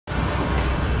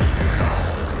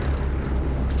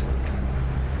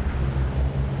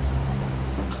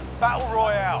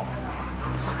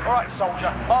Alright,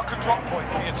 soldier, mark a drop point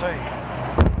for your team.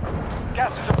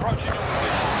 Gas is approaching your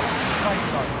position. Safe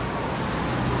zone.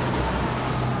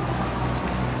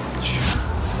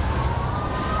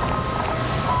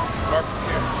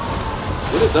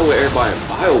 What is up with everybody in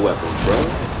bioweapons, bro?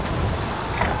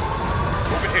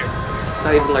 Over here. It's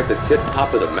not even like the tip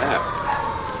top of the map.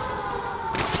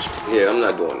 Yeah, I'm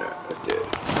not doing that. That's dead.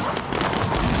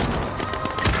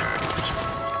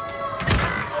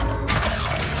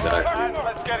 Exactly.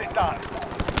 Let's get it done.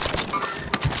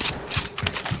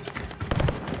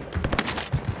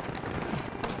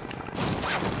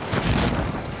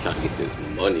 Trying to get this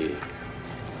money.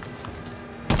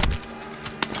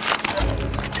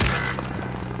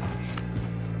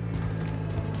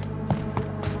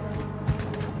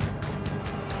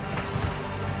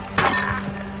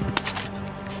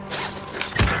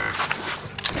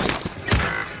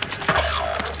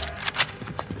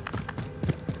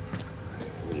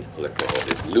 Collect all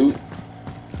this loot,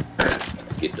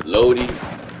 get the loadie,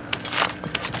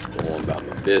 go on about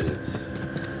my business.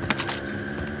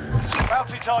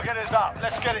 Bounty target is up.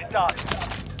 Let's get it done.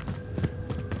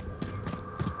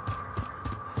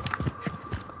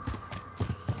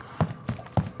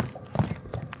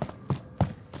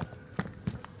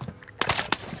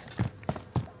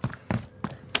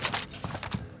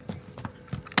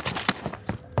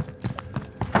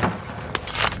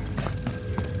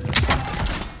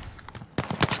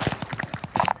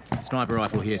 Sniper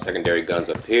rifle here. Secondary guns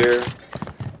up here,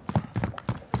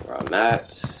 where I'm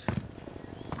at.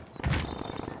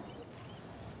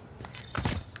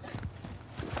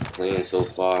 Clean so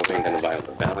far. We ain't got nobody on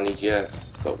the bounties yet,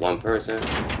 but one person.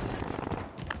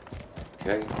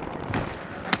 Okay.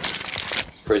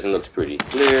 Prison looks pretty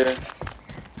clear.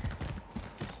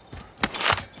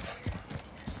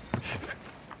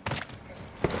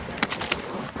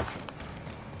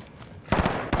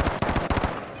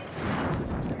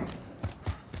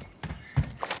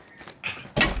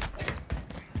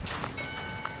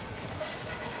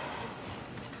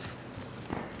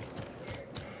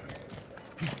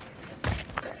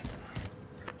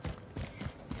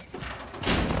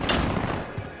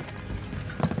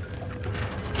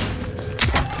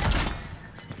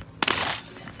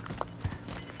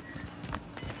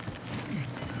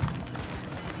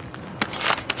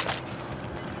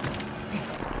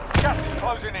 Gas is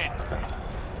closing in.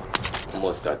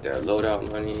 Almost got that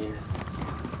loadout money.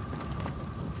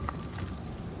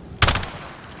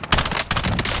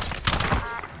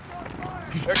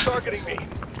 They're targeting me.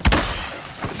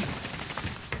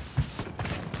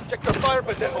 Check the fire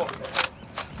position.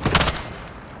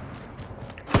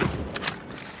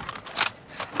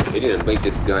 They need to make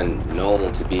this gun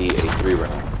known to be a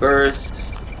 3-round burst.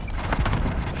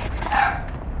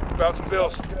 Bouncing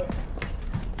bills.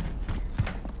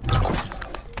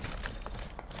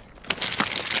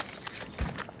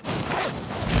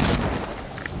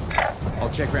 I'll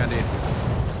check round here.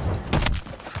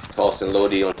 Tossing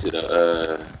loadie onto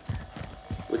the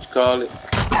what you call it?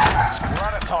 We're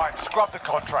out of time. Scrub the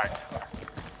contract.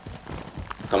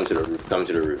 Come to the roof. Come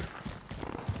to the roof.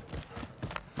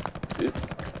 Good.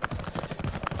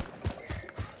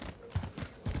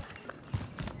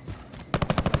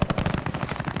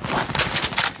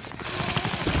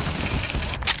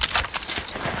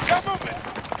 Get moving.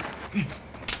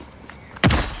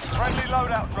 Friendly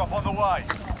loadout drop on the way.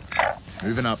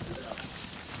 Moving up.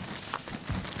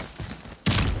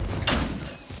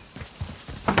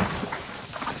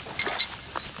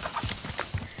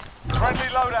 Friendly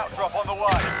loadout drop on the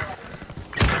way.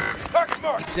 Target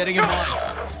mark. Setting in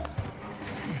line.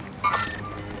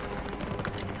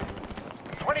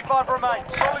 25 remain.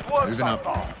 Solid work Moving so up.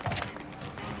 far.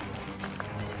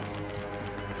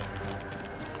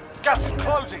 Gas is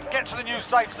closing. Get to the new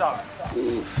safe zone.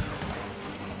 Oof.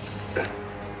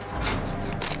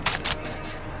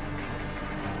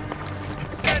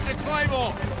 Set the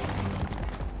claymore.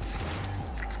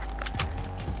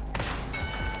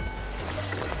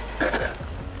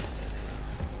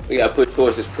 We gotta push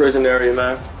towards this prison area,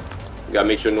 man. We gotta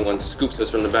make sure no one scoops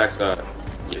us from the backside.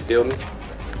 You feel me?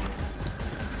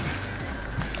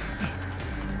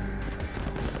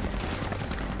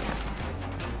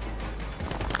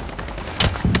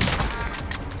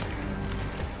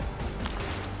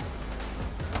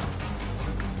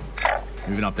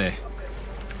 Moving up there.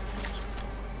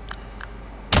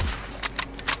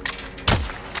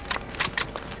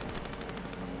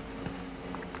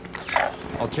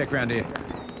 I'll check round here.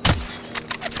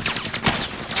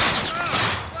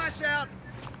 Flash out.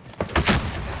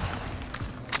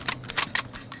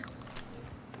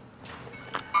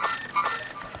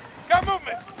 Got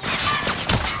movement.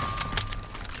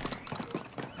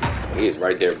 He is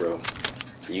right there, bro.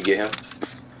 Can you get him?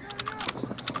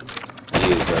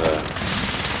 He is,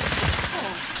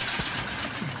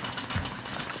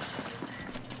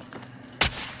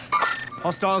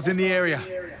 Hostiles in the area.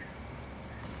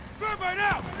 Thermite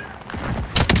out!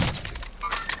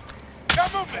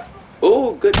 Got movement!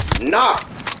 oh, good knock.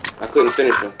 I couldn't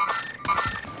finish him.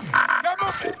 Got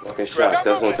movement! Fucking shots.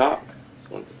 That's on top.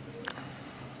 That's on top.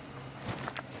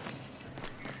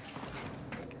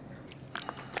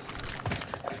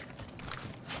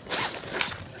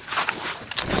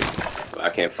 I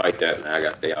can't fight that, man. I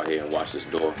gotta stay out here and watch this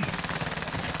door.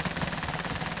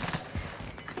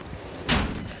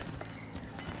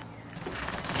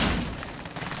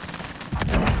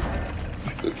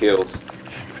 Good kills.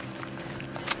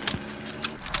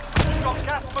 We've got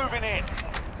gas moving in.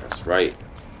 That's right.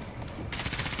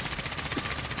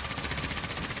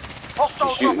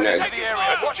 Hostiles Shooting dropping at- into the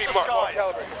area. Watch the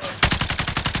skies.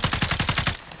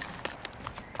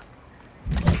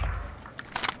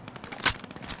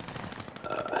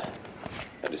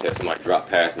 I just had somebody drop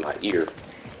past my ear.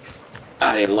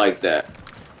 I didn't like that.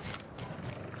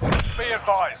 Be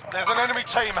advised, there's an enemy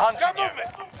team hunting you.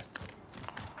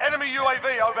 Enemy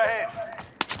UAV overhead.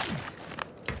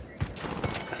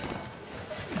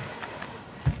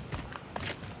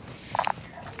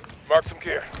 Mark some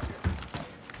gear.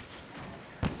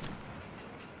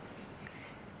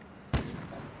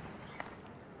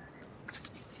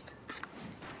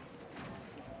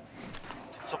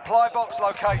 Supply box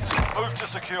located. Move to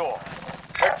secure.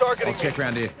 They're targeting I'll check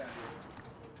round here.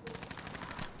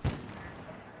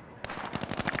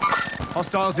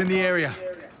 Hostiles in the area.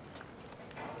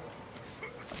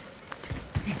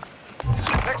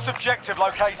 Next objective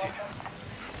located.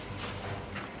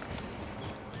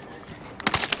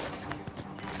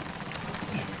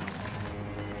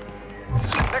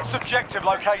 Next objective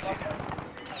located.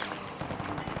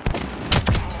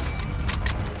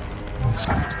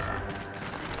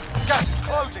 Gas is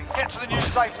closing. Get to the new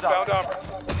safe zone. Found armor.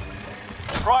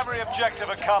 Primary objective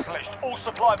accomplished. All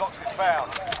supply boxes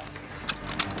found.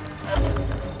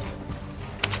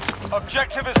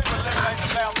 Objective is to eliminate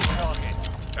the bounty target.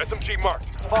 SMG marked.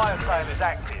 Fire sale is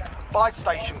active. Buy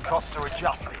station costs are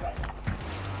adjusted.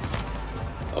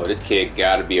 Oh, this kid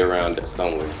gotta be around there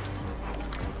somewhere.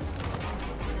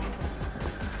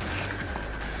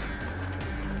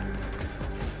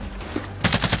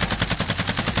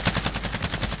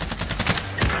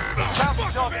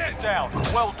 Bounty target is down.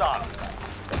 Well done.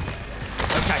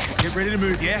 Okay, get ready to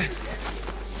move, yeah?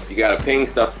 You gotta ping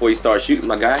stuff before you start shooting,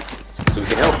 my guy, so we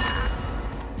can help.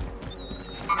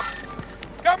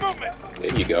 Got movement.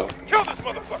 There you go. Kill this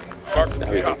motherfucker.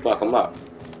 Now we can fuck him up.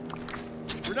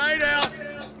 Grenade out!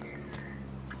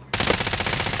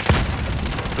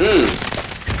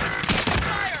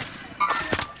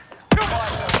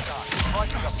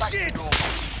 Shit!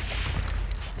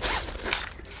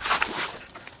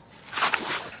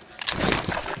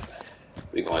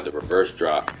 We gonna have to reverse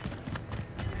drop.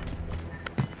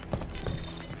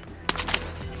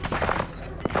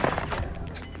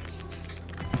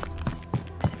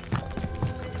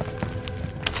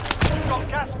 Got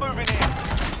gas moving in.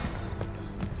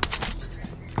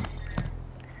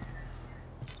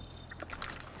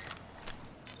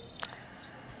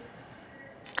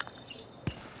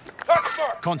 Target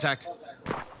mark. Contact.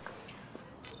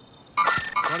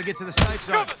 Gotta get to the safe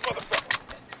Kill zone. this motherfucker.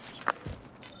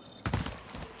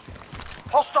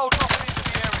 Hostile dropping into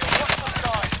the area. Watch the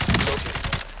skies.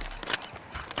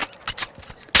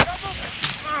 Got movement.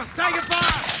 Taking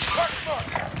fire! Target mark.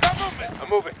 Got movement. I'm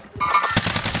moving.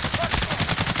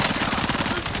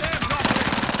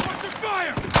 Watch the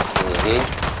fire.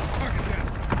 Mark it down.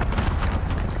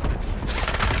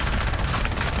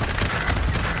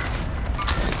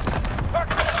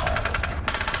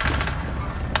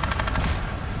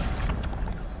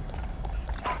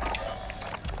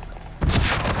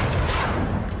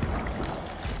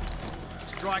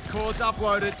 Strike cords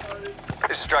uploaded.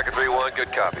 This is Striker 3-1,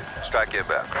 good copy. Strike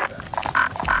inbound.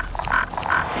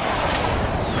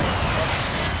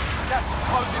 Gas is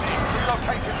closing in.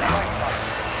 Relocating the safe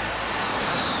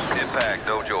zone. Impact,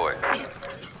 no joy.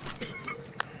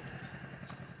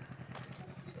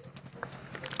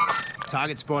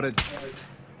 Target spotted.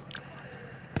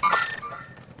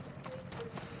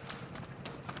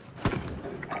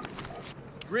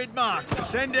 Grid marked.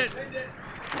 Send it.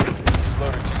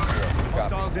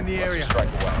 Hostiles in the area.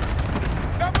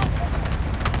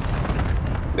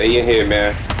 They in here,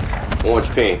 man. Orange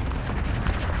ping.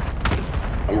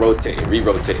 I'm rotating,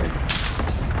 re-rotating.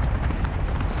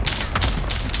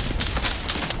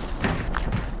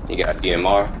 He got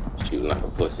DMR, shooting like a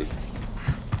pussy.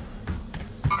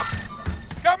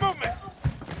 Got movement.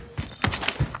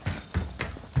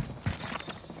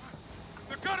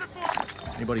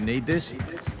 Anybody need this?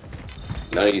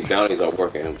 None of these bounties are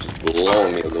working. I'm just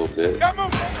blowing me a little bit. Got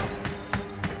movement!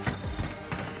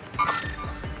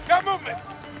 Got movement!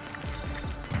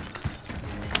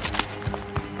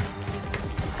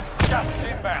 Gas is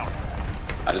inbound.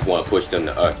 I just want to push them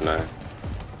to us, man.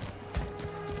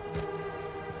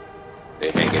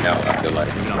 They hanging out, I feel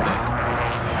like. Moving up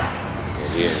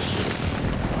there. Yeah, shit.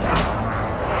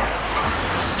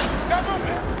 Got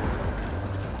movement!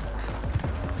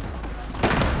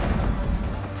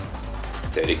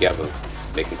 Stay together.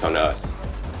 They can come to us.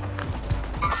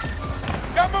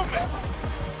 Got movement!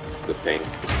 Good ping.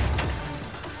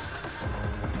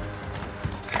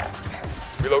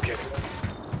 Relocating.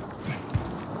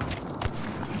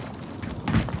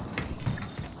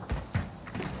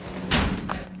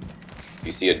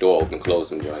 You see a door open, close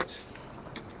them joints.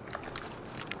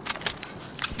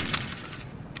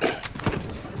 10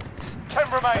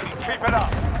 remaining. Keep it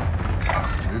up.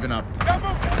 Moving up. Got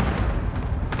movement!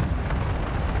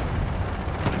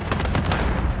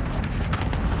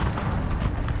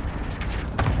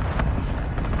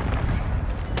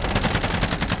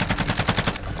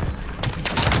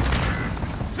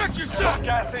 Check your shot!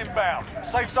 Gas inbound.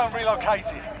 Safe zone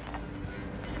relocated.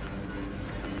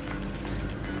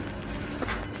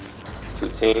 2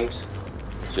 teams.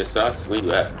 Just us. Where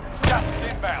you at? Gas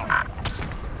is inbound.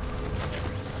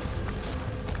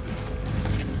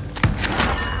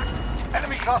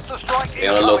 Enemy cluster strike. Stay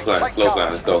on the low incoming. flank. Take Slow cover.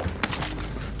 flank. Let's go.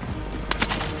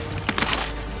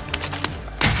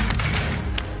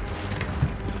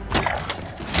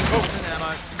 Open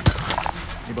ammo.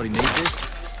 Anybody need this?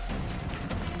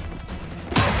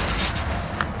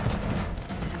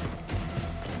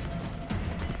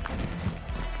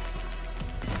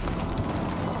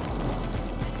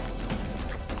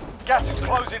 Gas is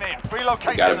closing in.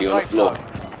 Relocate Gotta to be the on the safe floor. zone.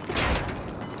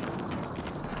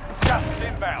 Gas is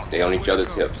inbound. Stay on each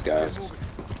other's hips, guys.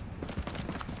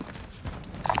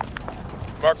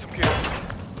 Mark some kill.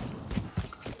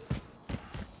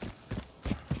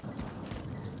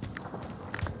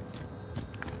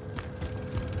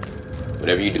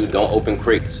 Whatever you do, don't open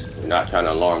crates. We're not trying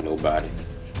to alarm nobody.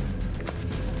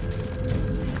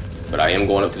 But I am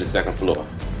going up to the 2nd floor.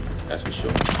 That's for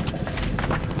sure.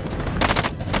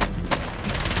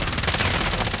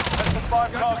 Less than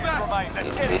 5 targets remain.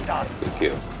 Let's get it done. Good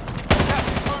kill. Gas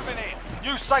is moving in.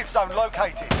 New safe zone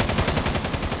located.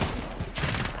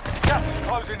 Gas is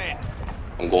closing in.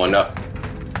 I'm going up.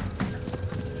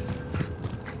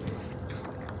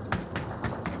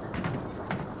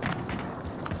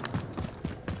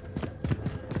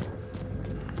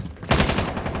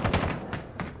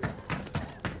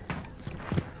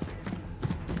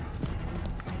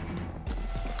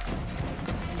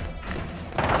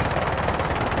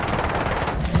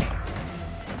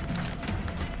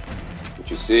 What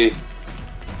you see?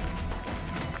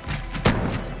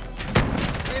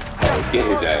 Oh, get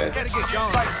his ass. Gotta get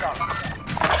going. Safe zone.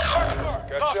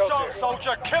 Last chance,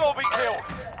 soldier. Kill or be killed.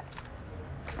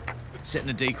 Setting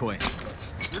a decoy.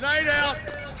 Grenade out!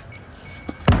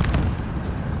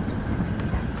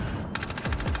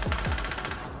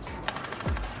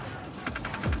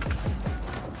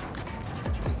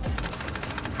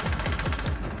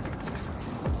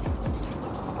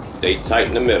 Stay tight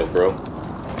in the middle, bro.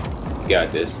 You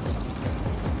got this.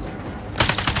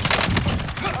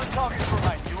 No targets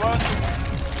remain. You earned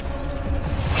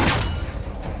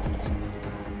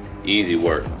it. Easy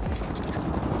work.